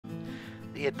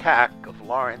The attack of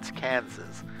Lawrence,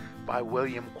 Kansas by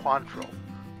William Quantrill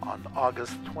on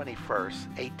August 21,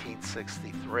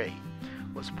 1863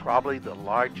 was probably the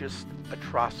largest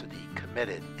atrocity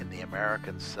committed in the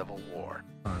American Civil War.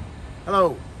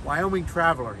 Hello, Wyoming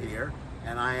Traveler here,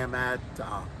 and I am at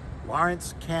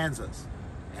Lawrence, Kansas,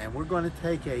 and we're going to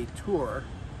take a tour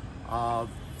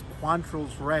of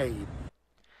Quantrill's raid.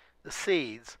 The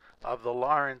seeds of the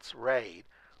Lawrence raid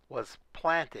was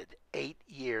planted 8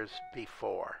 years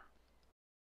before.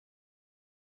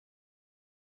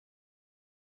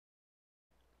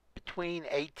 Between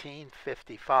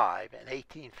 1855 and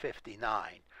 1859,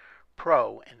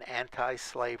 pro- and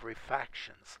anti-slavery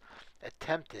factions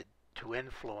attempted to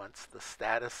influence the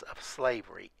status of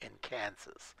slavery in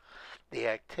Kansas. The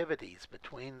activities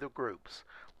between the groups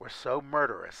were so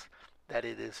murderous that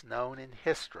it is known in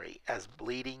history as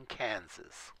Bleeding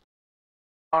Kansas.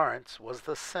 Lawrence was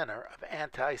the center of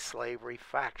anti-slavery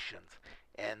factions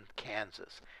in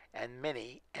Kansas, and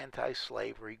many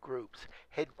anti-slavery groups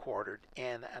headquartered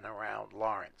in and around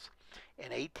Lawrence. In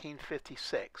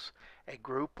 1856, a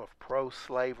group of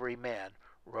pro-slavery men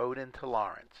rode into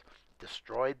Lawrence,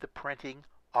 destroyed the printing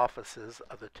offices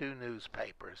of the two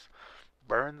newspapers,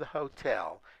 burned the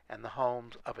hotel and the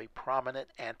homes of a prominent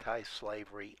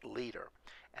anti-slavery leader,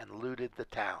 and looted the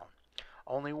town.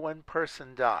 Only one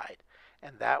person died,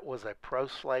 and that was a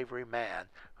pro-slavery man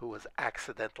who was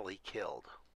accidentally killed.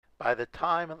 By the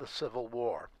time of the Civil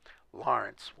War,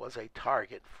 Lawrence was a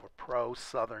target for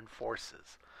pro-Southern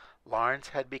forces. Lawrence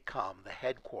had become the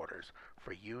headquarters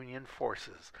for Union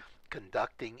forces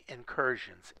conducting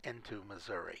incursions into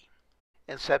Missouri.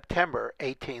 In September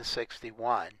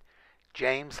 1861,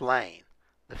 James Lane,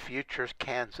 the future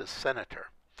Kansas senator,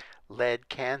 led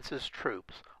Kansas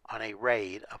troops on a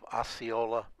raid of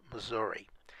Osceola, Missouri.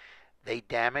 They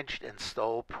damaged and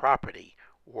stole property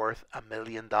worth $1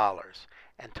 million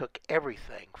and took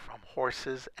everything from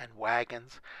horses and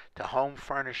wagons to home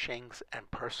furnishings and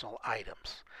personal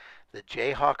items. The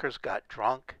Jayhawkers got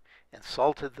drunk,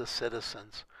 insulted the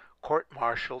citizens,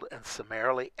 court-martialed and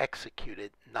summarily executed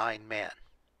 9 men.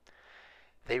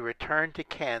 They returned to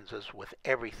Kansas with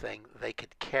everything they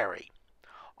could carry.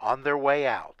 On their way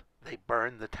out, they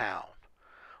burned the town.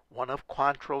 One of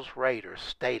Quantrill's raiders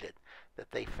stated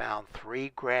that they found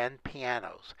 3 grand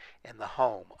pianos in the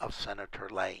home of Senator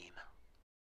Lane.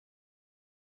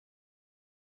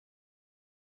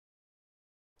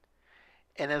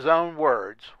 In his own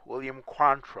words, William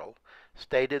Quantrill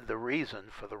stated the reason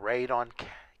for the raid on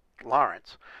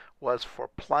Lawrence was for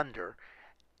plunder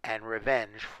and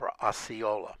revenge for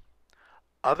Osceola.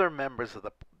 Other members of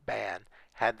the band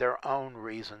had their own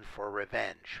reason for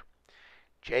revenge.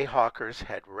 Jayhawkers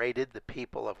had raided the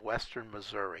people of western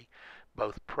Missouri,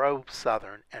 both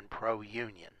pro-Southern and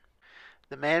pro-Union.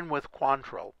 The men with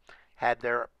Quantrill had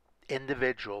their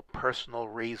individual personal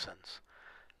reasons.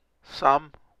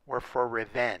 Some were for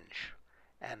revenge,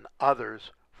 and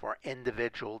others for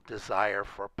individual desire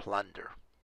for plunder.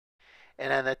 In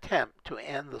an attempt to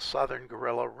end the Southern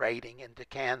guerrilla raiding into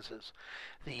Kansas,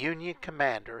 the Union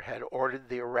commander had ordered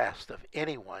the arrest of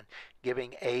anyone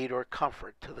giving aid or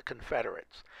comfort to the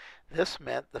Confederates. This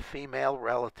meant the female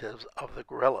relatives of the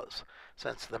guerrillas,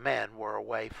 since the men were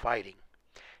away fighting.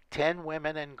 10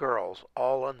 women and girls,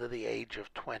 all under the age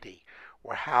of 20,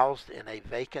 were housed in a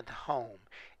vacant home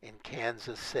in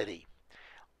Kansas City.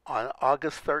 On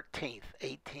August 13,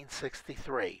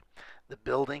 1863, the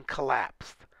building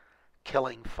collapsed,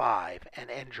 killing 5 and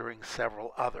injuring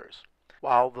several others.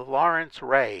 While the Lawrence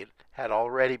raid had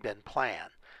already been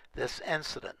planned, this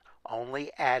incident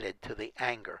only added to the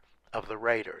anger of the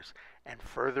raiders and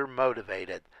further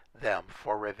motivated them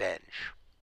for revenge.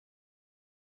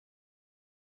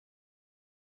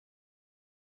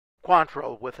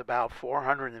 Quantrill, with about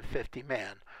 450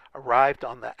 men, arrived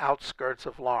on the outskirts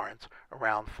of Lawrence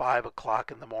around 5 o'clock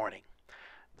in the morning.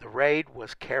 The raid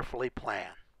was carefully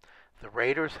planned. The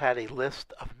raiders had a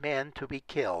list of men to be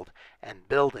killed and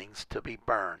buildings to be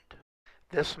burned.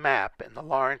 This map in the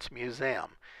Lawrence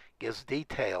Museum gives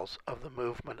details of the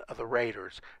movement of the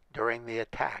raiders during the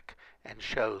attack and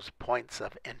shows points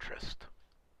of interest.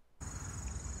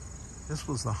 This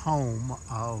was the home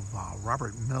of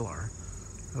Robert Miller,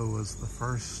 who was the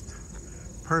first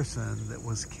person that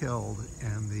was killed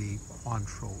in the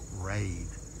Quantrill raid.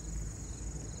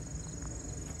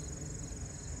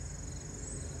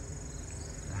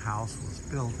 The house was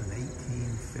built in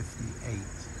 1858.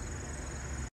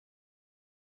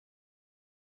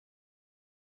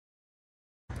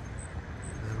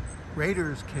 The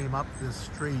raiders came up this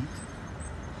street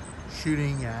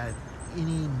shooting at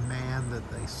any man that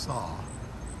they saw,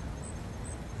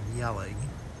 and yelling,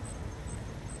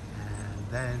 and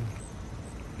then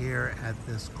here at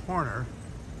this corner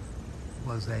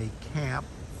was a camp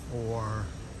for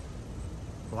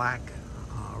black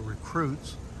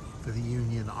recruits for the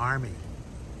Union Army.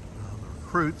 The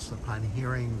recruits, upon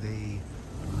hearing the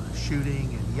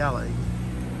shooting and yelling,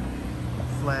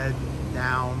 fled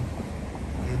down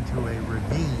into a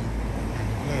ravine and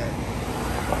hid.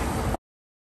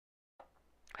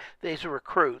 These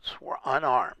recruits were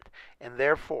unarmed and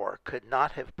therefore could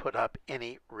not have put up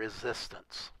any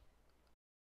resistance.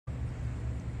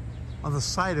 On the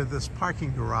site of this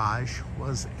parking garage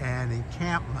was an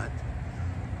encampment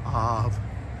of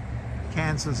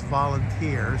Kansas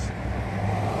volunteers.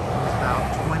 There was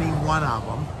about 21 of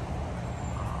them,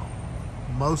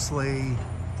 mostly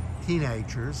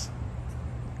teenagers.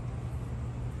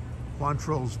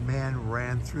 Quantrill's men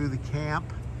ran through the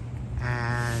camp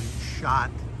and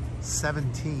shot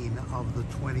 17 of the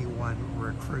 21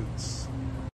 recruits.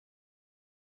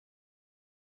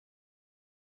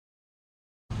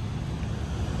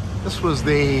 This was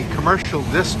the commercial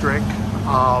district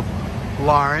of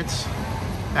Lawrence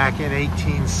back in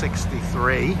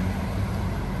 1863.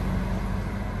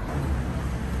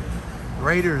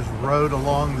 Raiders rode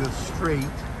along this street,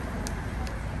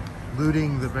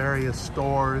 looting the various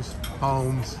stores,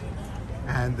 homes,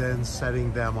 and then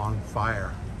setting them on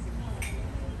fire.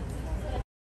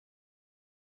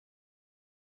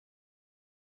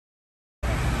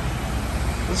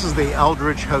 This is the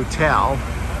Eldridge Hotel.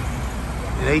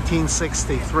 In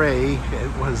 1863,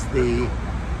 it was the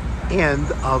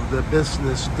end of the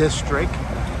business district.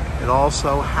 It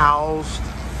also housed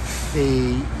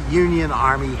the Union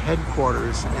Army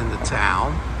headquarters in the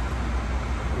town.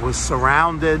 It was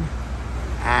surrounded,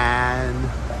 and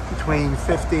between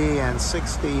 50 and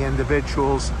 60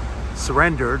 individuals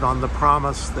surrendered on the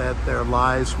promise that their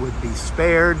lives would be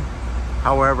spared.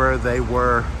 However, they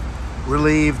were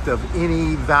relieved of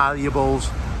any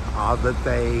valuables that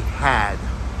they had.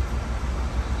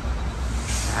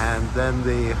 And then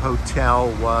the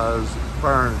hotel was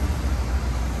burned.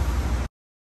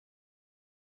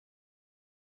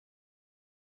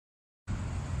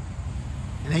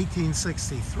 In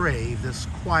 1863, this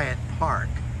quiet park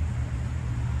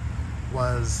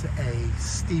was a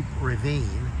steep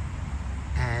ravine,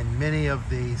 and many of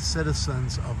the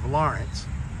citizens of Lawrence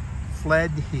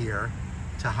fled here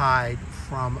to hide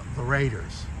from the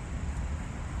raiders.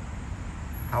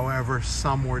 However,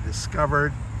 some were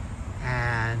discovered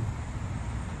and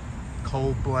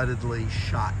cold-bloodedly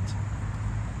shot.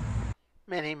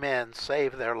 Many men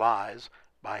saved their lives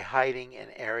by hiding in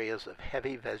areas of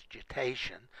heavy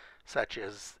vegetation, such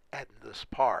as at this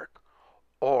park,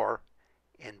 or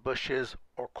in bushes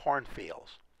or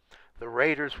cornfields. The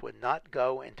raiders would not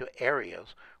go into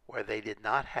areas where they did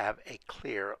not have a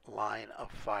clear line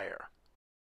of fire.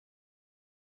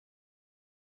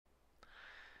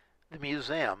 The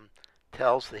museum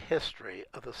tells the history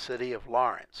of the city of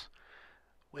Lawrence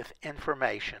with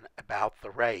information about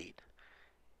the raid.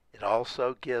 It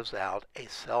also gives out a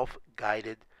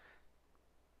self-guided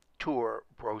tour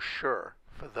brochure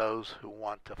for those who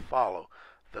want to follow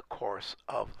the course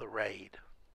of the raid.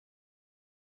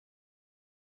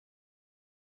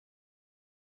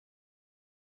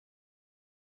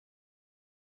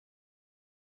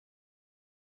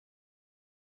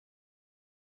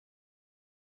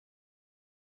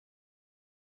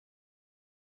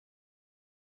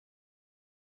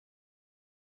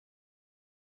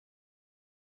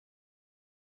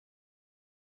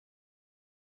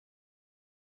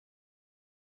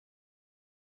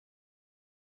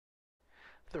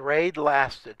 The raid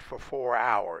lasted for 4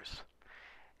 hours,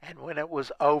 and when it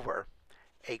was over,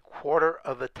 a quarter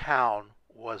of the town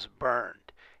was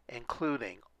burned,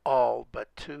 including all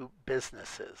but 2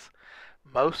 businesses.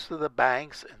 Most of the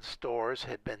banks and stores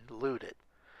had been looted.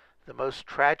 The most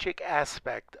tragic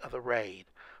aspect of the raid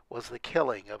was the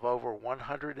killing of over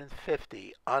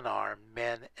 150 unarmed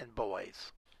men and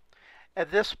boys.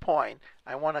 At this point,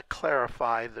 I want to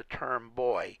clarify the term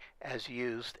boy as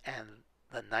used in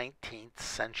the 19th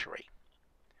century.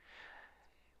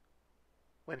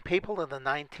 When people in the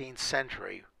 19th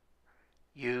century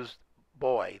used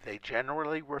boy, they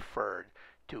generally referred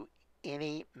to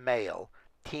any male,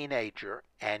 teenager,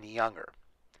 and younger.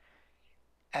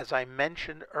 As I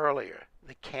mentioned earlier,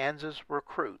 the Kansas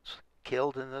recruits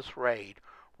killed in this raid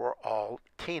were all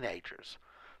teenagers.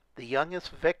 The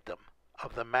youngest victim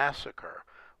of the massacre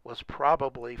was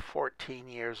probably 14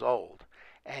 years old,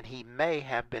 and he may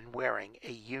have been wearing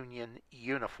a Union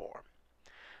uniform.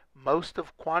 Most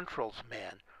of Quantrill's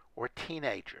men were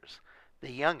teenagers,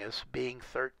 the youngest being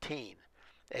 13,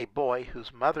 a boy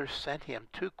whose mother sent him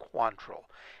to Quantrill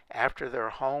after their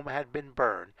home had been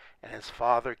burned and his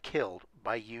father killed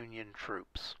by Union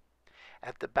troops.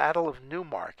 At the Battle of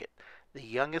Newmarket, the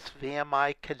youngest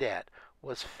VMI cadet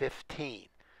was 15.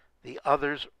 The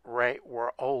others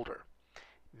were older.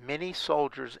 Many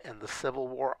soldiers in the Civil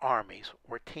War armies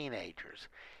were teenagers.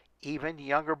 Even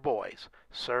younger boys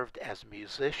served as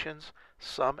musicians,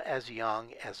 some as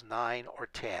young as 9 or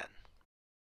 10.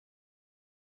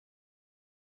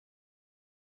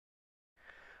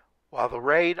 While the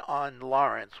raid on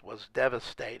Lawrence was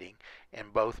devastating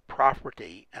in both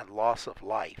property and loss of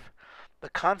life, the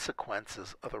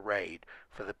consequences of the raid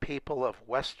for the people of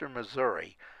western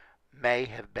Missouri may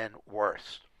have been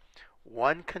worse.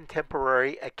 One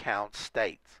contemporary account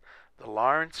states the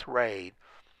Lawrence raid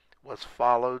was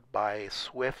followed by a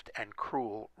swift and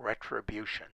cruel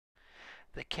retribution.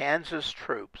 The Kansas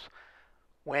troops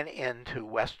went into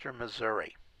western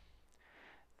Missouri.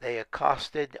 They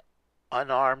accosted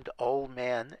unarmed old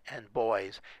men and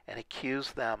boys and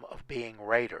accused them of being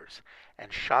raiders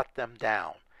and shot them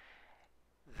down.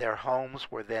 Their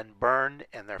homes were then burned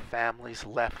and their families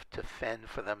left to fend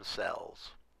for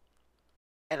themselves.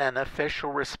 In an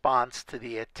official response to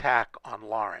the attack on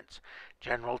Lawrence,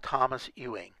 General Thomas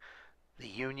Ewing, the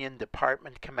Union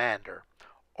Department commander,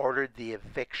 ordered the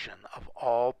eviction of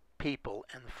all people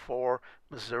in 4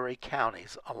 Missouri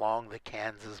counties along the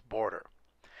Kansas border.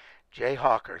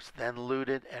 Jayhawkers then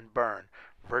looted and burned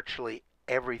virtually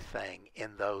everything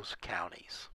in those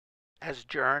counties. As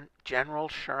General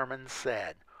Sherman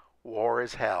said, war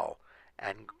is hell,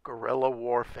 and guerrilla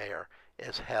warfare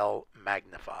is hell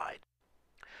magnified.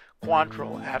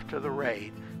 Quantrill, after the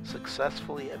raid,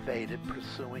 successfully evaded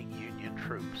pursuing Union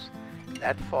troops.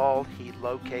 That fall, he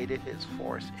located his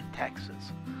force in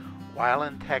Texas. While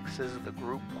in Texas, the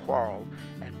group quarreled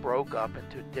and broke up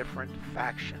into different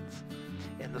factions.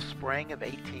 In the spring of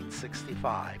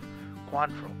 1865,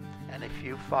 Quantrill and a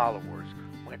few followers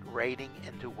went raiding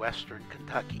into western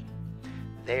Kentucky.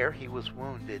 There he was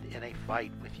wounded in a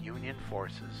fight with Union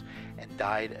forces and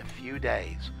died a few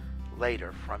days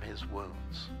later from his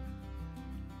wounds.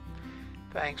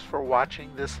 Thanks for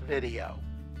watching this video,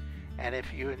 and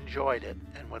if you enjoyed it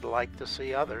and would like to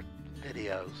see other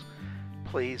videos,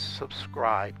 please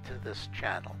subscribe to this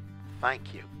channel.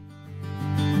 Thank you.